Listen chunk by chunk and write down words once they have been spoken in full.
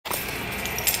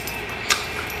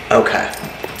Okay,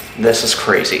 this is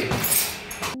crazy.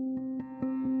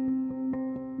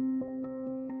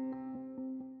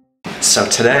 So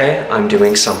today I'm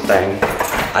doing something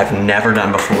I've never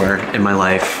done before in my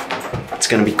life. It's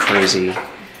gonna be crazy.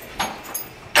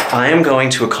 I am going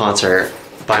to a concert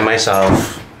by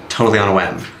myself, totally on a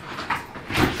whim.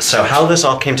 So how this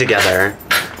all came together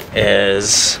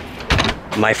is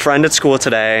my friend at school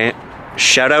today,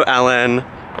 shout out Ellen,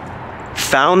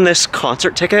 found this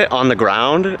concert ticket on the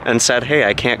ground and said, hey,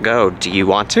 I can't go, do you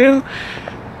want to?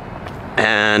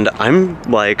 And I'm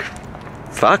like,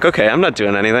 fuck, okay, I'm not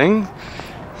doing anything.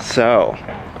 So,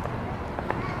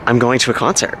 I'm going to a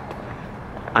concert.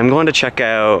 I'm going to check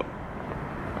out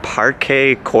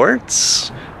Parquet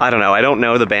Courts? I don't know, I don't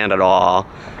know the band at all,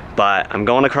 but I'm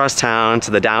going across town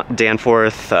to the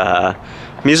Danforth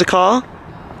Music Hall,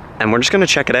 and we're just gonna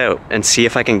check it out and see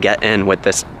if I can get in with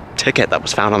this ticket that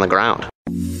was found on the ground.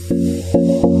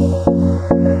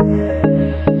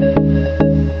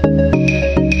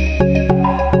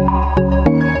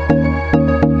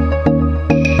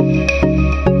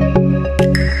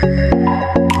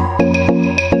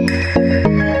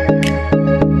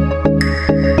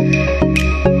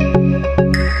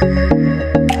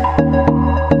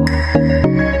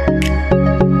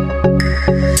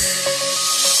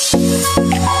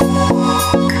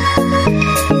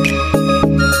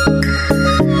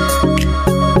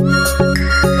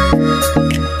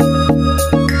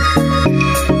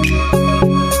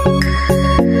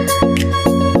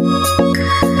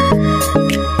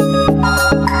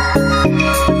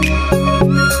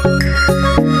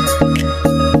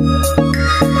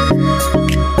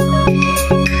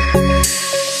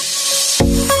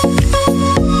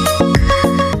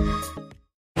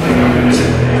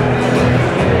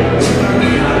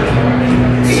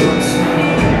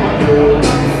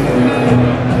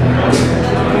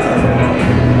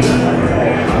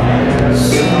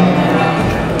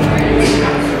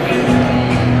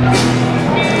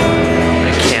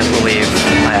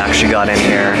 Got in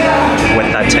here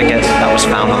with that ticket that was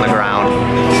found on the ground.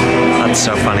 That's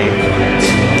so funny.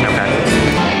 Okay.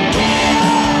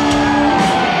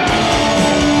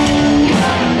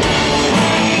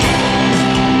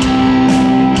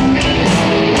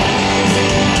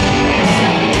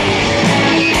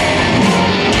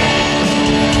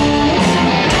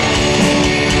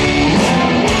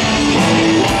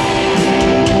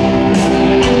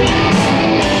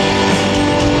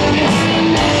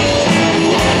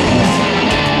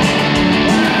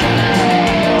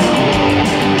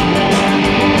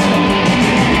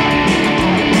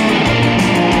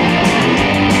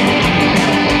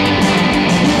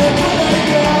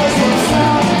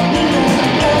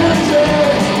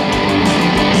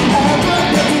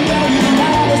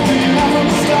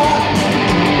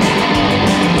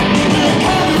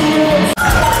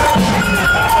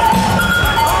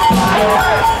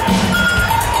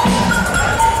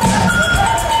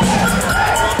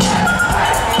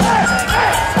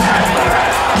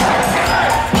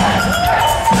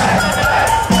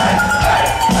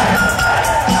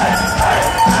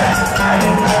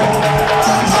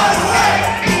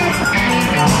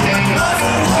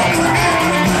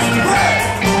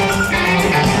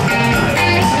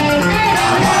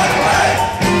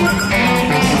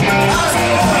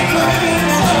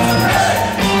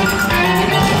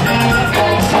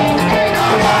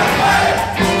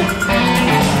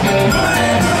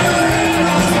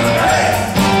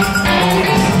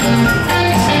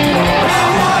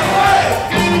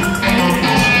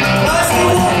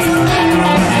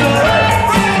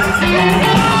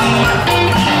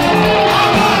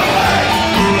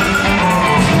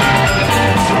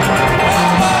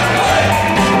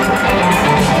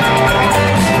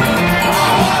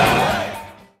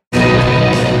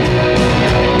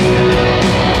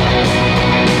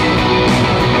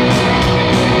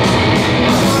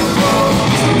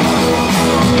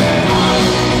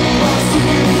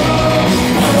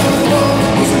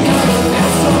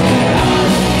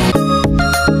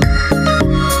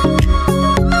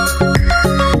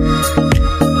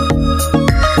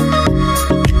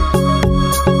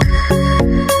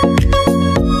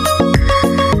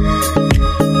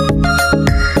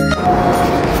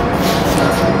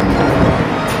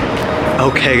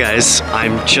 Okay guys,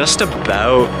 I'm just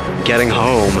about getting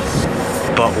home,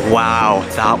 but wow,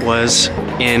 that was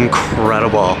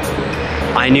incredible.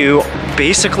 I knew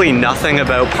basically nothing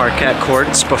about Parquet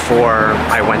Courts before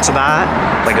I went to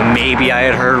that. Like maybe I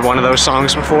had heard one of those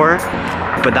songs before,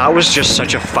 but that was just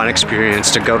such a fun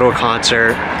experience to go to a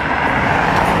concert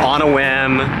on a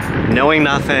whim, knowing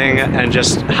nothing, and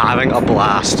just having a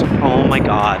blast. Oh my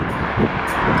God.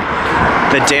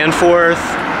 The Danforth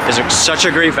is such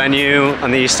a great venue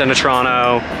on the east end of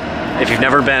Toronto. If you've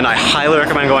never been, I highly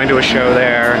recommend going to a show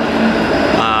there.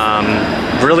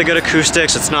 Really good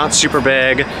acoustics, it's not super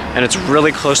big, and it's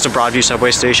really close to Broadview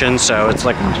subway station, so it's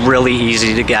like really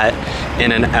easy to get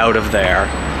in and out of there.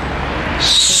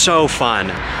 So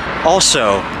fun.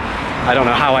 Also, I don't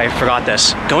know how I forgot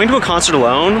this, going to a concert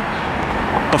alone,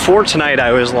 before tonight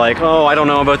I was like, oh, I don't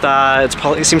know about that,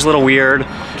 it seems a little weird,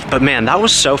 but man, that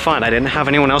was so fun. I didn't have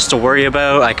anyone else to worry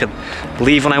about. I could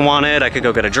leave when I wanted, I could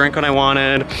go get a drink when I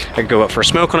wanted, I could go out for a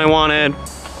smoke when I wanted.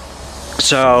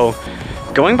 So,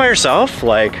 going by yourself,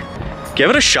 like, give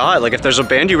it a shot. Like, if there's a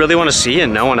band you really want to see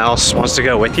and no one else wants to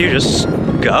go with you, just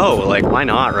go. Like, why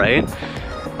not, right?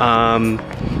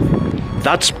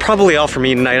 That's probably all for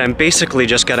me tonight. I'm basically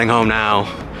just getting home now.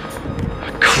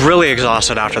 Really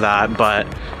exhausted after that, but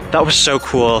that was so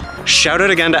cool. Shout out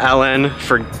again to Ellen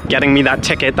for getting me that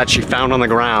ticket that she found on the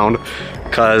ground,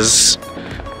 because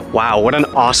wow, what an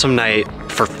awesome night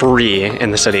for free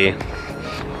in the city.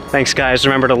 Thanks guys,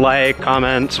 remember to like,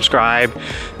 comment, subscribe,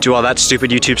 do all that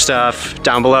stupid YouTube stuff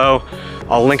down below.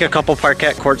 I'll link a couple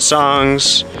Parquet Court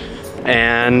songs,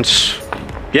 and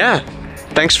yeah,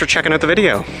 thanks for checking out the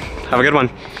video. Have a good one.